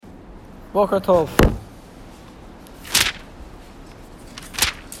Boker Tov.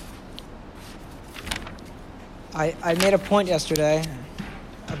 I made a point yesterday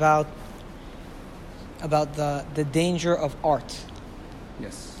about the danger of art.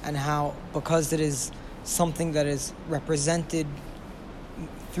 Yes. And how, because it is something that is represented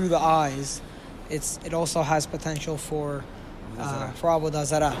through the eyes, it also has potential for avodah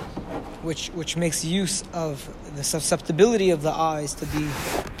zarah, which makes use of the susceptibility of the eyes to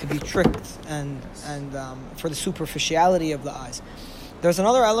be tricked and for the superficiality of the eyes. There's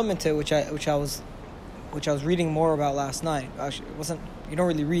another element to it which I was reading more about last night. Actually, you don't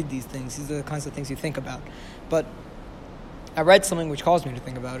really read these things. These are the kinds of things you think about. But I read something which caused me to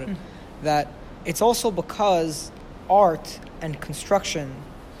think about it, that it's also because art and construction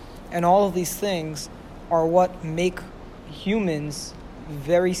and all of these things are what make humans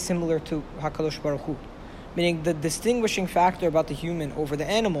very similar to HaKadosh Baruch Hu. Meaning the distinguishing factor about the human over the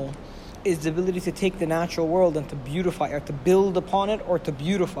animal is the ability to take the natural world and to beautify it, or to build upon it, or to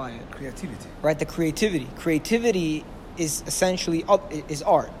beautify it. Creativity. Right, the creativity. Creativity is essentially is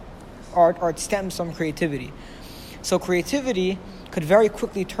art. Art stems from creativity. So creativity could very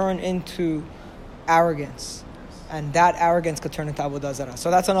quickly turn into arrogance. And that arrogance could turn into avodah zarah.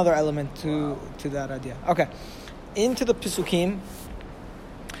 So that's another element to that idea. Okay. Into the Pesukim.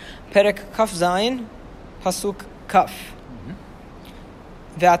 Perek Kaf Zayin, Pasuk Kaf.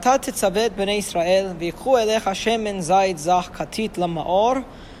 ואתה תצווה את בני ישראל ויקחו אליך שמן זית זך כתית למאור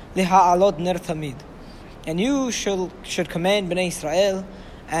להעלות נר תמיד. And you should command Bnei Israel,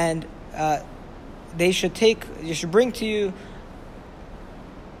 and you should bring to you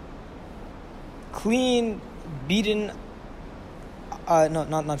clean, beaten,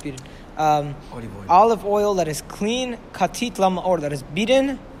 not beaten, olive oil that is clean, katit lamaor, that is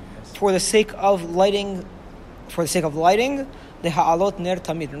beaten, for the sake of lighting, the ha'alot ner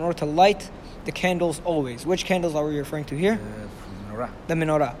tamid, in order to light the candles always. Which candles are we referring to here? The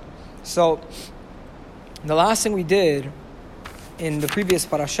menorah. So, the last thing we did in the previous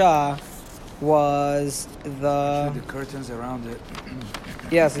parasha was the curtains around it.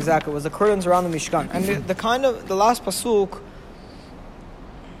 Yes, exactly. It was the curtains around the Mishkan. And the last pasuk,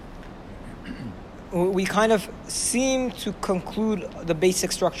 we kind of seem to conclude the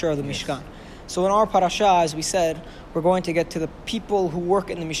basic structure of the Mishkan. So in our parasha, as we said, we're going to get to the people who work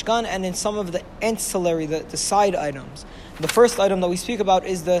in the Mishkan and in some of the ancillary, the side items. The first item that we speak about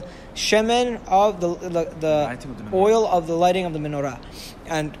is the shemen of the oil of the lighting of the menorah.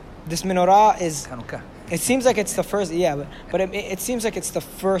 And this menorah is... It seems like it's the first... Yeah, but it seems like it's the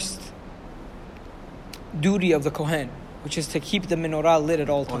first duty of the Kohen, which is to keep the menorah lit at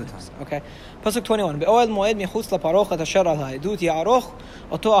all times. Okay? Pasuk 21. באוהל מועד מחוץ לפרוכת אשר על העדות יערוך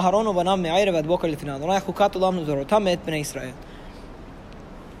אותו אהרון ובניו מערב עד בוקר לפני אדוני חוקת עולם לדורותם מאת בני ישראל.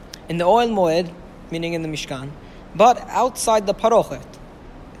 In the oil moed, meaning in the Mishkan, but outside the parochet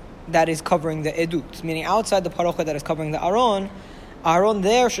that is covering the edut, meaning outside the parochet that is covering the Aaron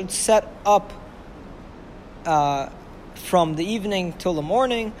there should set up from the evening till the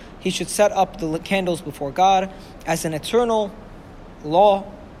morning. He should set up the candles before God as an eternal law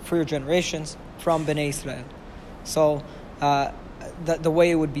for your generations from Bnei Israel. So the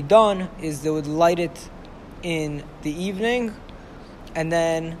way it would be done is they would light it in the evening, and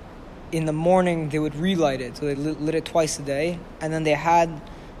then in the morning they would relight it. So they lit it twice a day, and then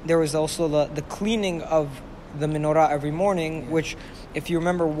there was also the cleaning of the menorah every morning, which, if you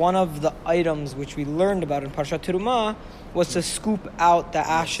remember, one of the items which we learned about in Parshat Terumah was to scoop out the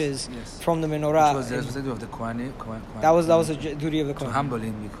ashes from the menorah. Which was the duty of the Kohen. That was the duty of the Kohen. To humble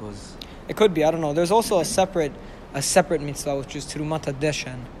him, because... It could be, I don't know. There's also a separate mitzvah, which is Terumat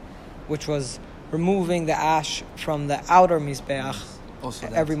HaDeshen, which was removing the ash from the outer mizbeach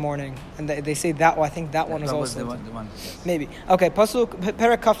every morning. And they say that one, I think that one was also... the one, yes. Maybe. Okay, Pasuk,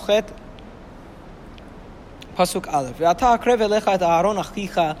 Perek Kaf Chet, Pasuk Aleph. ואתה אקרב אליך את אהרון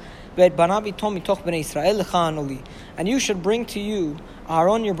אחיך ואת בניו איתו מתוך בני ישראל לך ענו לי. And you should bring to you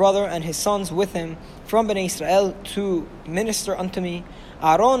Aaron your brother and his sons with him from Bnei Israel to minister unto me.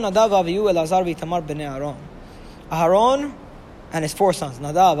 Aaron, Nadav, Avihu, Elazar, v'Itamar bnei Aaron. Aaron and his 4 sons,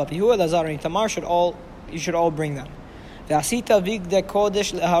 Nadav, Avihu, Elazar, and Itamar, you should all bring them. ועשית בגדי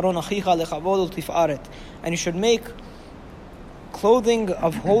קודש לאהרון אחיך לכבוד ולתפארת. And you should make clothing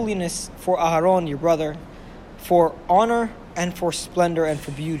of holiness for Aaron your brother, for honor and for splendor and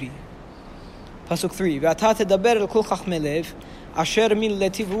for beauty. Pasuk 3. ואתה תדבר אל כל חכמי לב, אשר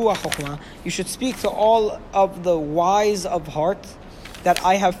מלטיב רוח חוכמה. You should speak to all of the wise of heart, that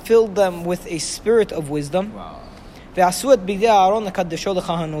I have filled them with a spirit of wisdom. ועשו את בגדי אהרון לקדשו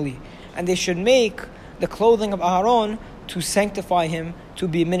לכהנו לי. And they should make the clothing of Aaron to sanctify him, to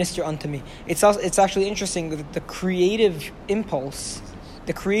be a minister unto me. It's actually interesting that the creative impulse,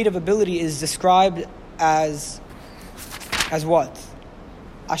 the creative ability is described as what?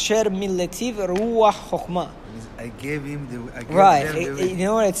 Asher miletiv ruach chokhmah. I gave him the... Right. You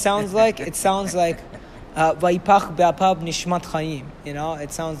know what it sounds like? It sounds like Vayipach be'apav nishmat chayim. You know,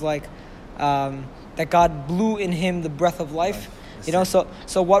 it sounds like that God blew in him the breath of life. You know, so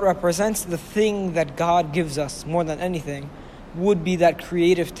what represents the thing that God gives us more than anything would be that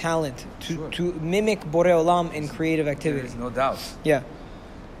creative talent to mimic Borei Olam in creative activity. There is no doubt. Yeah.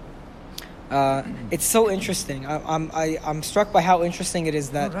 It's so interesting. I'm struck by how interesting it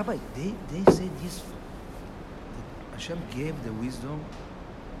is that... No, Rabbi, they say this, that Hashem gave the wisdom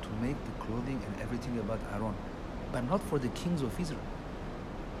to make the clothing and everything about Aaron, but not for the kings of Israel.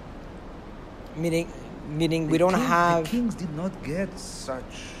 Meaning we don't have... The kings did not get such...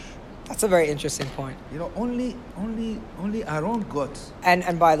 That's a very interesting point. You know, only Aaron got...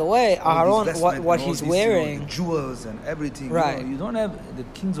 And by the way, Aaron, what he's wearing... You know, the jewels and everything. Right. You don't have the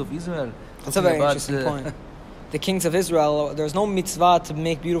kings of Israel. That's a very interesting point. The kings of Israel, there's no mitzvah to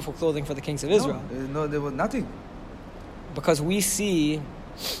make beautiful clothing for the kings of Israel. No, there was nothing. Because we see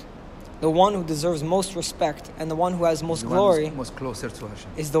the one who deserves most respect and the one who has most glory most closer to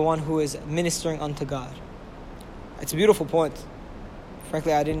Hashem is the one who is ministering unto God. It's a beautiful point.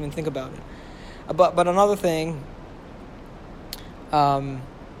 Frankly, I didn't even think about it. But another thing, I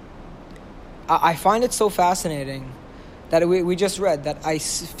find it so fascinating that we just read that I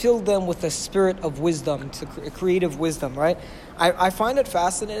filled them with the spirit of wisdom, to creative wisdom, right? I find it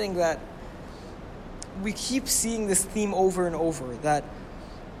fascinating that we keep seeing this theme over and over, that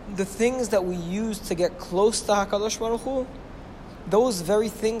the things that we use to get close to HaKadosh Baruch Hu, those very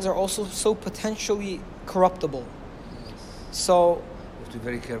things are also so potentially corruptible. So, you have to be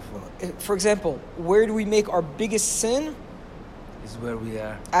very careful. For example, where do we make our biggest sin? Is where we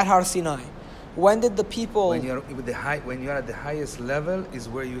are. At Har Sinai. When did the people... When you're at the highest level is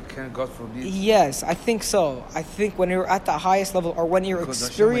where you can, God forbid... Yes, I think so. I think when you're at the highest level, or when you're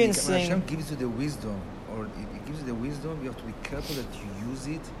experiencing... When Hashem gives you the wisdom, or it gives you the wisdom, you have to be careful that you use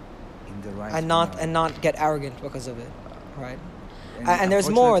it in the right manner. And not get arrogant because of it, right? And there's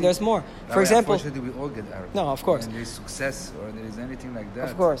more. For example... Unfortunately, we all get arrogant. No, of course. When there is success, or there is anything like that.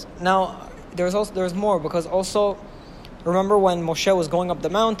 Of course. Now, there's more, because also, remember when Moshe was going up the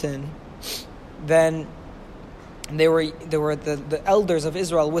mountain... Then there were the elders of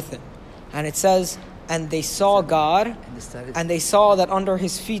Israel with him, and it says, and they saw God, and they saw that under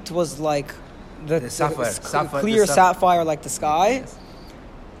his feet was like the clear sapphire like the sky, yes.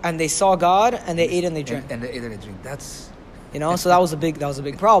 And they saw God, and they ate and they drank. And they ate and they drink. That's so that was a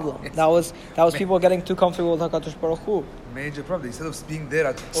big problem. Yes. That was people getting too comfortable with HaKadosh Baruch Hu. Major problem. Instead of being there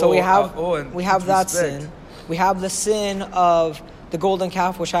at we have that sin. We have the sin of the golden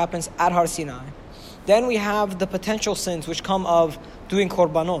calf, which happens at Har Sinai. Then we have the potential sins which come of doing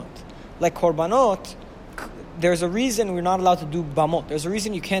korbanot. Like korbanot, there's a reason we're not allowed to do bamot. There's a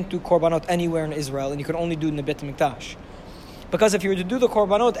reason you can't do korbanot anywhere in Israel, and you can only do it in the Beit HaMikdash. Because if you were to do the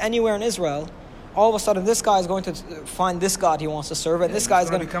korbanot anywhere in Israel, all of a sudden this guy is going to find this God he wants to serve, and this guy is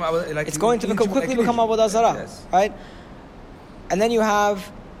going to quickly become Avodah Zarah, yes. Right? And then you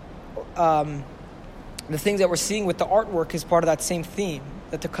have... the things that we're seeing with the artwork is part of that same theme.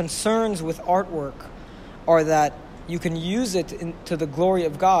 That the concerns with artwork are that you can use it to the glory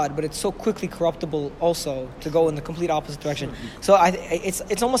of God, but it's so quickly corruptible also to go in the complete opposite direction. So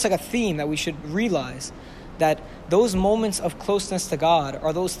it's almost like a theme that we should realize that those moments of closeness to God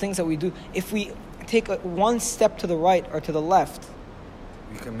are those things that we do. If we take one step to the right or to the left,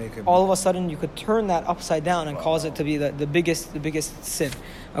 you can make it. All of a sudden you could turn that upside down and cause it to be the biggest sin.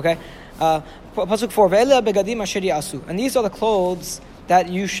 Okay? Pasuk 4, Ve'ele begadim asher ya'asu. And these are the clothes that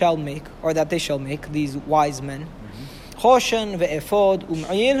you shall make, or that they shall make, these wise men. Choshen ve'efod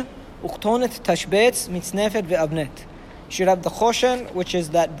um'il u'chtonet tashbetz mitznefet ve'avnet. You should have the choshen, which is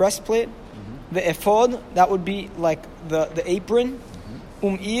that breastplate. Ve'efod, that would be like the apron.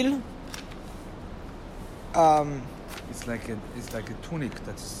 Um'il. It's like a tunic,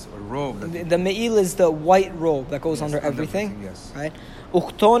 that's a robe. The me'il is the white robe that goes under everything. Yes. Right?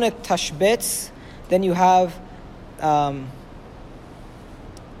 Uchtonet tashbetz. Then you have, let's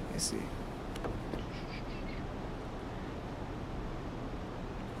see.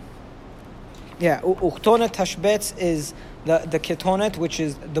 Yeah, uchtonet tashbetz is the ketonet, which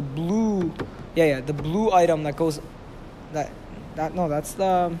is the blue. The blue item that goes. That's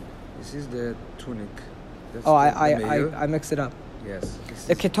the. This is the tunic. That's I mixed it up. Yes.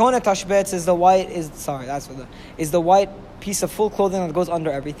 The ketonet tashbetz is the white. Is the white piece of full clothing that goes under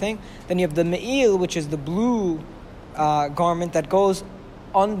everything. Then you have the me'il, which is the blue garment that goes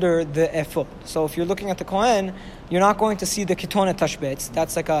under the ephod. So if you're looking at the Kohen, you're not going to see the ketonet tashbetz.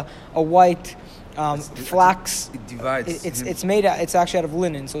 That's like a white flax. It divides. It's made. It's actually out of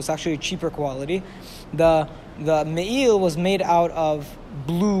linen, so it's actually a cheaper quality. The me'il was made out of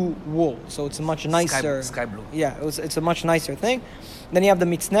blue wool, so it's a much nicer. Sky blue. Yeah, it's a much nicer thing. Then you have the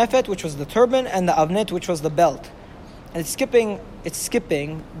mitznefet, which was the turban, and the avnet, which was the belt. And it's skipping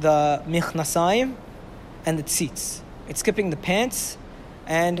the michnasayim and the tzitz. It's skipping the pants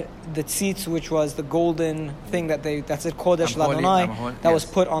and the tzitz, which was the golden thing that's it kodesh ladonai, that was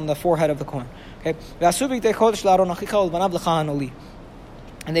put on the forehead of the Kohen. Okay,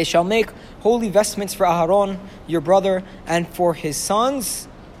 and they shall make holy vestments for Aharon, your brother, and for his sons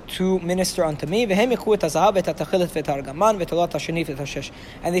to minister unto me. And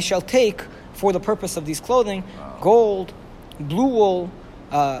they shall take, for the purpose of these clothing, gold, blue wool,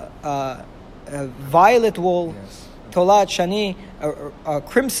 violet wool, tolat shani,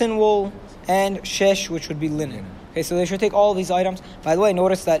 crimson wool, and shesh, which would be linen. Okay, so they should take all these items. By the way,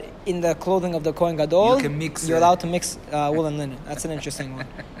 notice that in the clothing of the Kohen Gadol, you're allowed to mix wool and linen. That's an interesting one.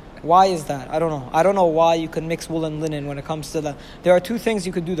 Why is that? I don't know. I don't know why you can mix wool and linen when it comes to the... There are two things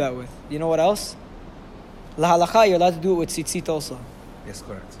you could do that with. You know what else? La halacha, you're allowed to do it with tzitzit also. Yes,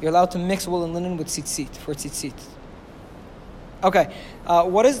 correct. You're allowed to mix wool and linen with tzitzit, for tzitzit. Okay,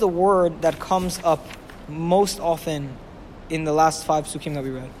 what is the word that comes up most often in the last 5 psukim that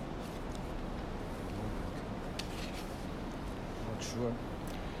we read? Not sure.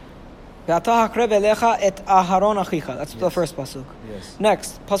 That's the first pasuk. Yes.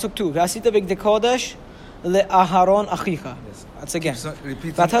 Next, pasuk 2. V'asita b'gdei kodesh le'aharon achicha. Yes. That's again.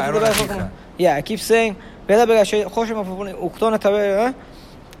 Repeat Aharon achicha. Yeah, I keep saying. V'asu b'gdei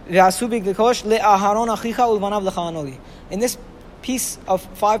kodesh le'aharon achicha ulvanav lechanoli. In this piece of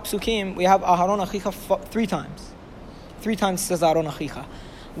 5 psukim, we have Aharon achicha 3 times. 3 times it says Aharon achicha.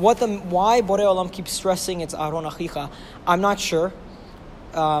 Why Borei Olam keeps stressing it's Aharon achicha, I'm not sure.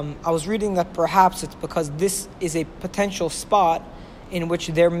 I was reading that perhaps it's because this is a potential spot in which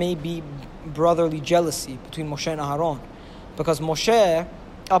there may be brotherly jealousy between Moshe and Aharon. Because Moshe,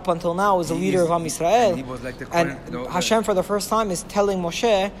 up until now, is the leader of Am Yisrael. And Hashem, for the first time, is telling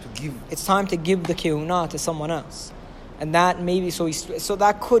Moshe, it's time to give the kehuna to someone else. And that maybe, so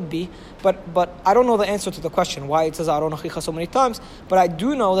that could be, but I don't know the answer to the question, why it says Aharon achicha so many times, but I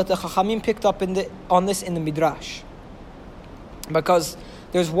do know that the Chachamim picked up on this in the Midrash. Because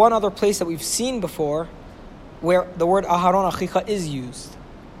there's one other place that we've seen before where the word Aharon achicha is used.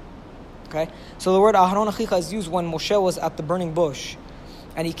 Okay? So the word Aharon achicha is used when Moshe was at the burning bush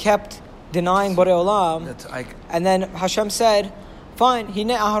and he kept denying Borei Olam. And then Hashem said, fine, Hine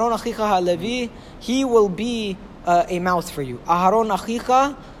Aharon achicha halevi, he will be a mouth for you. Aharon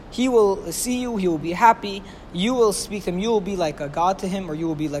achicha, he will see you, he will be happy, you will speak to him, you will be like a god to him, or you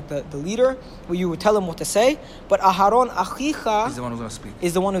will be like the leader, where you will tell him what to say. But Aharon achicha is the one who's going to speak.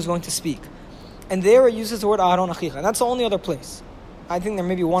 Is the one who's going to speak. And there it uses the word Aharon achicha. And that's the only other place. I think there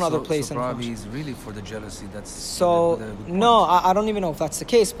may be one other place. So probably is really for the jealousy. That's so no, I don't even know if that's the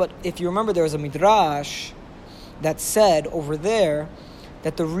case. But if you remember, there was a midrash that said over there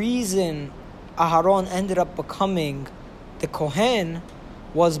that the reason Aharon ended up becoming the Kohen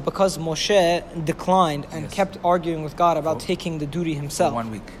was because Moshe declined and kept arguing with God about taking the duty himself. For 1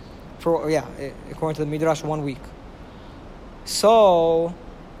 week. According to the Midrash, 1 week. So,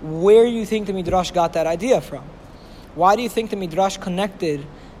 where do you think the Midrash got that idea from? Why do you think the Midrash connected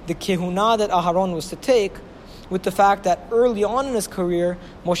the kehuna that Aharon was to take with the fact that early on in his career,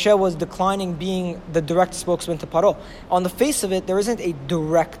 Moshe was declining being the direct spokesman to Paro? On the face of it, there isn't a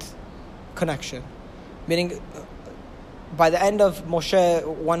direct connection. Meaning, by the end of Moshe,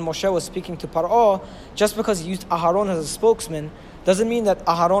 when Moshe was speaking to Paro, just because he used Aharon as a spokesman, doesn't mean that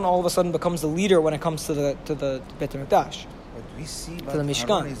Aharon all of a sudden becomes the leader when it comes to the Beit HaMikdash. What we see about the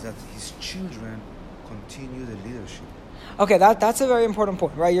Mishkan Aharon is that his children continue the leadership. Okay, that's a very important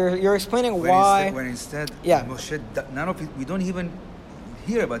point, right? You're explaining why. Instead, yeah. Moshe, none of it, we don't even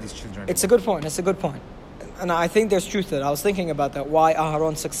hear about his children. It's a good point. And I think there's truth to it. I was thinking about that, why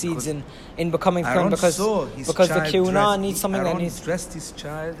Aharon succeeds in becoming Kohen, because the Kehuna needs something Aaron that needs... dressed his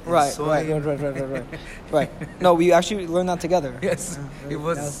child. Right. No, we actually learned that together. Yes, it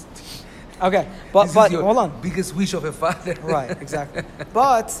was... Okay, but hold on. Biggest wish of a father. Right, exactly.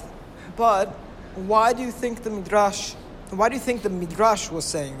 But why do you think the Midrash was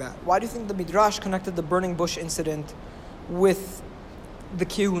saying that? Why do you think the Midrash connected the burning bush incident with the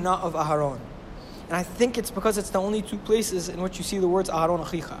Kehuna of Aharon? And I think it's because it's the only 2 places in which you see the words Aharon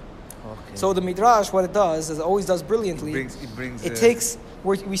achicha. Okay. So the Midrash, what it does, is it always does brilliantly. It takes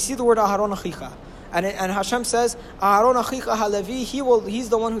where we see the word Aharon achicha, And Hashem says, Aaron achicha halevi, he's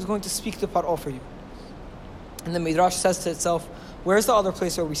the one who's going to speak to Paro for you. And the Midrash says to itself, where's the other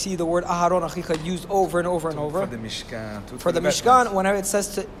place where we see the word Aharon Achicha used over and over and over? For the Mishkan. For the Mishkan, whenever it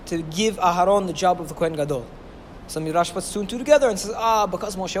says to give Aharon the job of the Kohen Gadol. So Midrash puts 2 and 2 together and says,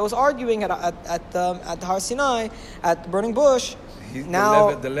 because Moshe was arguing at Har Sinai, at the burning bush,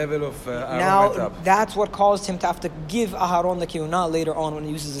 now the level of Aaron now went up. That's what caused him to have to give Aharon the Kiyunah later on when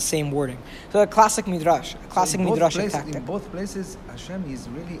he uses the same wording. So a classic Midrash, tactic. In both places, Hashem is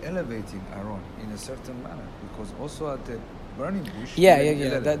really elevating Aaron in a certain manner, because also at the burning bush.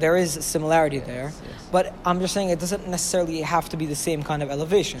 There is similarity there, but I'm just saying it doesn't necessarily have to be the same kind of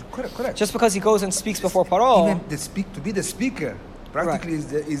elevation. Correct. Just because he goes and speaks before Paro, even to be the speaker, practically is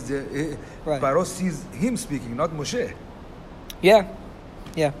the Paro sees him speaking, not Moshe. Yeah.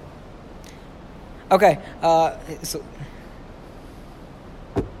 Okay, so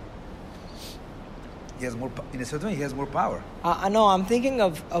he has more. In a certain way, he has more power. I know. I'm thinking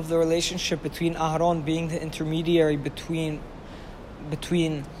of the relationship between Aharon being the intermediary between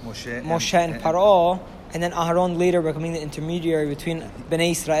Moshe and Paro, and then Aharon later becoming the intermediary between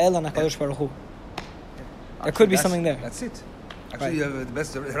Bnei Israel and HaKadosh Baruch Hu. There could be something there. That's it. Actually, you have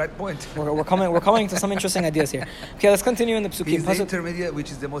the right point. We're coming to some interesting ideas here. Okay, let's continue in the Psukim. He's the intermediate, which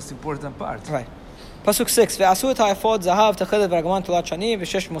is the most important part. Right. Pasuk 6. ועשו את האפוד זהב תכלת ורגמן תולת שני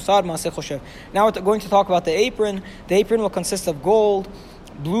ושש מוסר מעשה חושב. Now we're going to talk about the apron. The apron will consist of gold,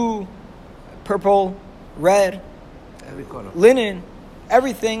 blue, purple, red, every color, linen,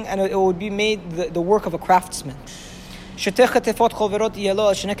 everything, and it would be made the work of a craftsman. I'm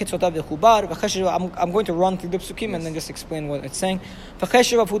going to run through the psukim and then just explain what it's saying. So it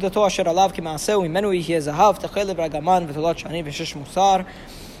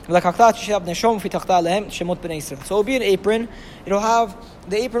will be an apron.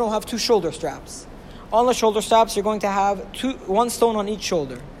 The apron will have 2 shoulder straps. On the shoulder straps, you're going to have 1 stone on each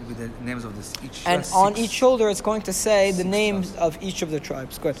shoulder. With the names of each. And on each shoulder, it's going to say the names of each of the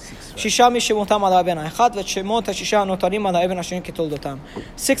tribes. Good. 6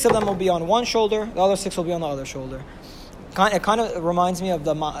 of them will be on one shoulder. The other 6 will be on the other shoulder. It kind of reminds me of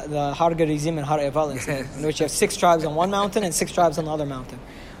the Har Gerizim and Har Eval, in which you have 6 tribes on one mountain and 6 tribes on the other mountain.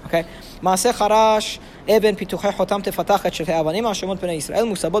 Okay. מעשה חרש, אבן פיתוחי חותם תפתח את שלטי האבנים השמות בני ישראל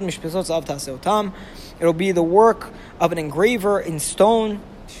מוסבות משפטות זהב תעשה אותם. It'll be the work of an engraver in stone.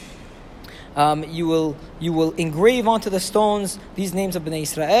 You will engrave onto the stones these names of Bnei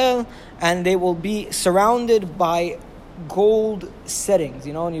Israel, and they will be surrounded by gold settings.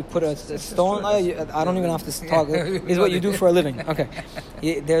 You know, and you put a stone. I don't even have to talk. It's what you do for a living. Okay,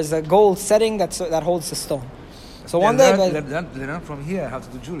 there's a gold setting that holds the stone. So one day, learn from here how to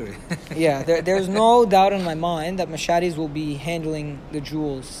do jewelry. There's no doubt in my mind that Masharis will be handling the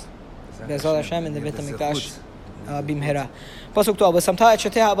jewels. Be'ezrat Hashem in the Beit HaMikdash bimhera. Pasuk 12. ושמת את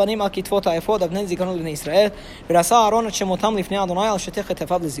שתי האבנים על כתפות האפוד אבני זיכרון לבני ישראל ונשא אהרון את שמותם לפני אדוני על שתי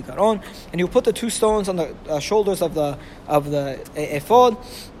כתפיו לזיכרון. And you put the 2 stones on the shoulders of the ephod.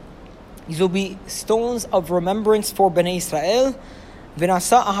 These will be stones of remembrance for Bnei Israel.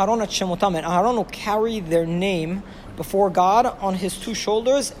 ונשא אהרון את שמותם, and Aaron will carry their name before God on his 2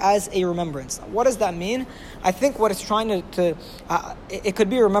 shoulders as a remembrance. What does that mean? I think what it's trying to it could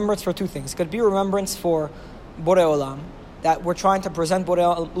be a remembrance for 2 things. It could be a remembrance for Borei Olam, that we're trying to present Borei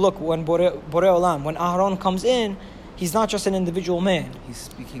Olam. Look, when Borei Olam, when Aaron comes in, he's not just an individual man. He's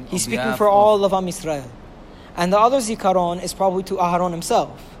speaking for all of Am Yisrael. And the other zikaron is probably to Aaron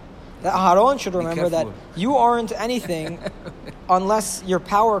himself. That Aaron should remember that you aren't anything unless your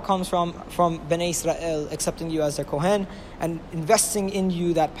power comes from Bnei Israel accepting you as their Kohen and investing in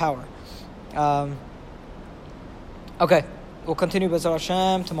you that power. Okay, we'll continue Be'ezrat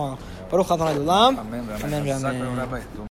Hashem tomorrow. Baruch Adonai L'olam. Amen. Amen.